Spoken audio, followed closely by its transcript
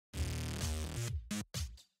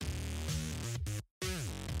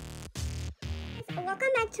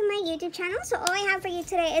welcome back to my YouTube channel. So all I have for you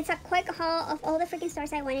today is a quick haul of all the freaking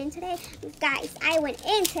stores I went in today. Guys, I went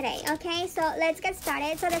in today, okay? So let's get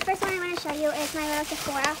started. So the first one I want to show you is my little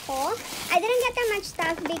Sephora haul. I didn't get that much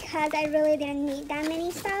stuff because I really didn't need that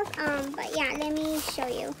many stuff. But yeah, let me show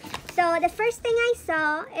you. So the first thing I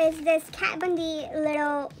saw is this Kat Von D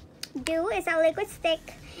little Dew. It's a liquid stick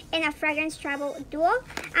in a fragrance travel duo.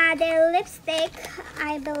 The lipstick,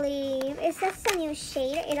 I believe, it says a new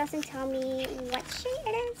shade. It doesn't tell me what shade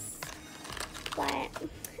it is, but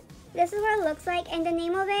this is what it looks like, and the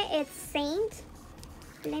name of it is Saint.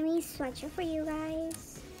 Let me swatch it for you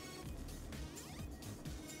guys.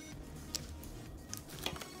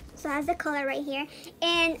 So that's the color right here,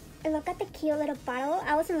 and look at the cute little bottle.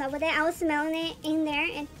 I was in love with it. I was smelling it in there,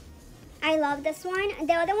 and I love this one.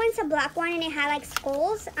 The other one's a black one and it had like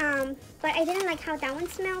skulls, but I didn't like how that one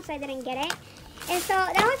smelled, so I didn't get it. And so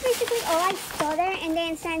that was basically all I saw there. And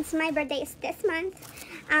then since my birthday is this month,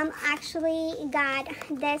 actually got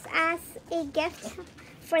this as a gift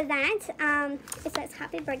for that. It says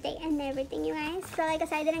happy birthday and everything, you guys. So like I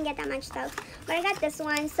said, I didn't get that much stuff, but I got this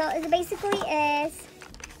one. So it basically is,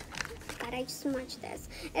 God, I just smudged this.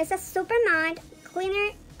 It's a super matte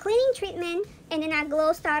cleaning treatment, and then a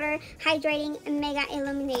glow starter, hydrating, and mega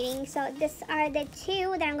illuminating. So these are the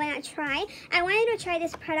two that I'm gonna try. I wanted to try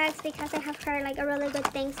these products because I have heard like really good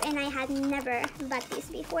things, and I had never bought these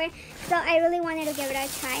before, so I really wanted to give it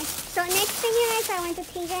a try. So next thing, you guys, I went to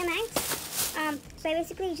TJ Maxx. So I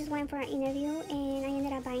basically just went for an interview, and I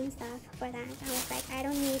ended up buying stuff for that. I was like, I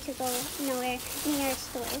don't need to go nowhere near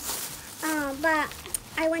stores, but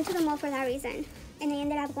I went to the mall for that reason, and I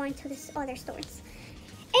ended up going to these other stores.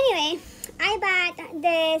 Anyway, I bought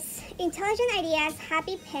this Intelligent Ideas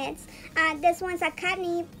Happy Pets. This one's a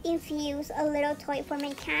catnip infused a little toy for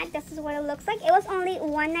my cat. This is what it looks like. It was only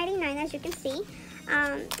 $1.99, as you can see.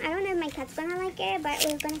 I don't know if my cat's gonna like it, but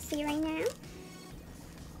we're gonna see right now.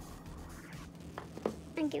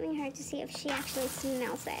 I'm giving her to see if she actually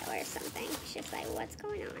smells it or something. She's like, what's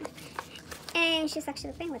going on? And she's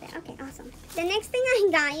actually playing with it. Okay, awesome. The next thing I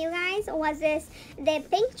got, you guys, was the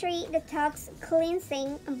Pink Tree Detox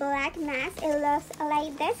Cleansing Black Mask. It looks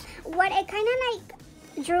like this. What it kind of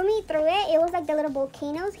like drew me through it was like the little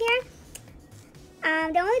volcanoes here.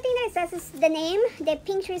 The only thing that it says is the name, the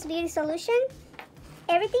Pink Tree's Beauty Solution.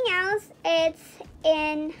 Everything else, it's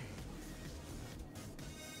in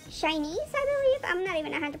Chinese, I believe. I'm not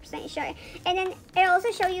even 100% sure. And then it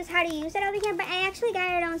also shows you how to use it over here, but I actually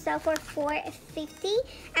got it on sale for $4.50.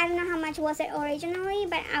 I don't know how much was it originally,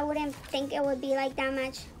 but I wouldn't think it would be like that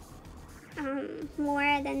much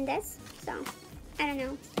more than this, so I don't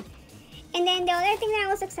know. And then the other thing that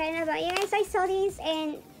I was excited about, you guys, I saw these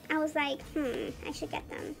and I was like, I should get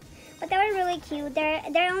them. But they were really cute.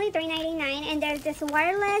 They're only $3.99, and there's this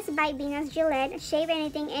waterless by Venus Gillette. Shave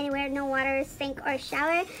anything, anywhere, no water, sink, or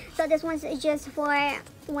shower. So this one's just for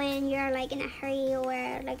when you're like in a hurry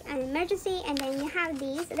or like an emergency. And then you have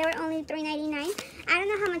these. They were only $3.99. I don't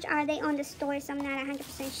know how much are they on the store, so I'm not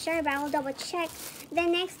 100% sure, but I will double check. The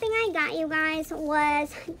next thing I got, you guys,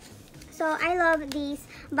 was... So I love these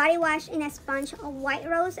body wash in a sponge white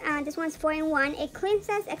rose. This one's 4-in-1. It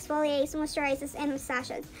cleanses, exfoliates, moisturizes, and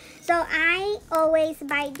massages. So I always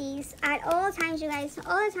buy these at all times, you guys.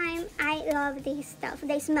 All the time. I love these stuff.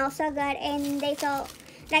 They smell so good, and they feel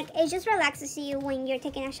like it just relaxes you when you're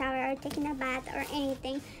taking a shower or taking a bath or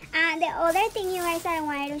anything. The other thing, you guys, that I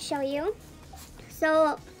wanted to show you.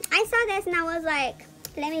 So I saw this and I was like,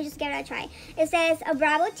 let me just give it a try. It says a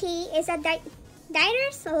Bravo tea. It's a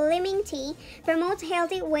Dieters Slimming Tea, promotes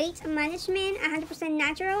healthy weight management, 100%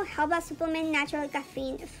 natural, herbal supplement, natural,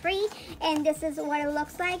 caffeine free, and this is what it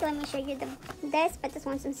looks like. Let me show you this, but this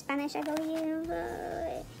one's in Spanish, I believe.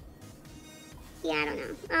 Yeah, I don't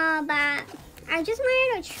know, but I just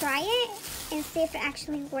wanted to try it and see if it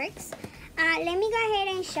actually works. Let me go ahead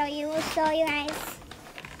and show you. So you guys,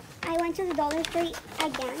 I went to the Dollar Tree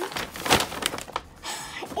again,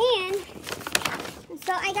 and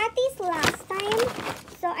so I got these last time,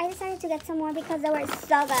 so I decided to get some more because they were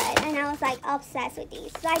so good, and I was like obsessed with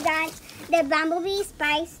these. So I got the Bumblebee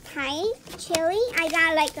Spice Thai Chili. I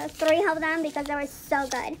got like 3 of them because they were so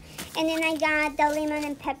good. And then I got the lemon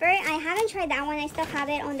and pepper. I haven't tried that one. I still have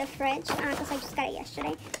it on the fridge because I just got it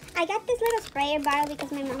yesterday. I got this little sprayer bottle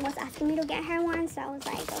because my mom was asking me to get her one, so I was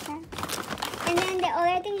like, okay. And then the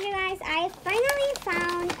other thing, you guys, I finally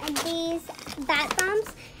found these bath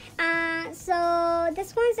bombs. So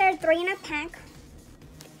this one's are 3 in a pack,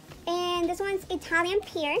 and this one's Italian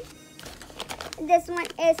pear. This one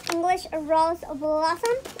is English rose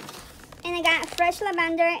blossom, and I got fresh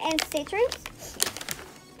lavender and citrus.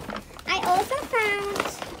 I also found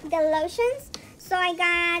the lotions. So I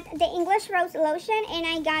got the English Rose Lotion and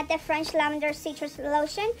I got the French Lavender Citrus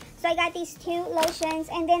Lotion. So I got these two lotions,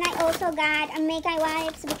 and then I also got Make-I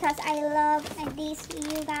wipes because I love these,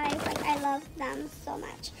 you guys. Like, I love them so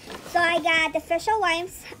much. So I got the facial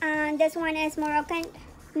wipes. This one is Moroccan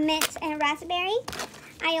Mint and Raspberry.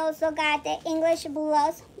 I also got the English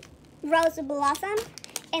Rose Blossom.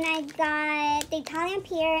 And I got the Italian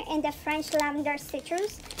Pear and the French Lavender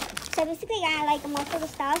Citrus. So basically I got like most of the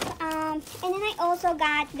stuff. And then I also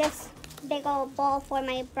got this big old ball for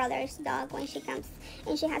my brother's dog when she comes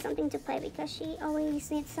and she has something to play, because she always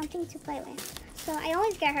needs something to play with. So I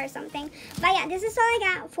always get her something. But yeah, this is all I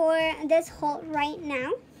got for this haul right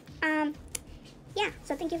now. Yeah,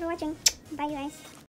 so thank you for watching. Bye, you guys.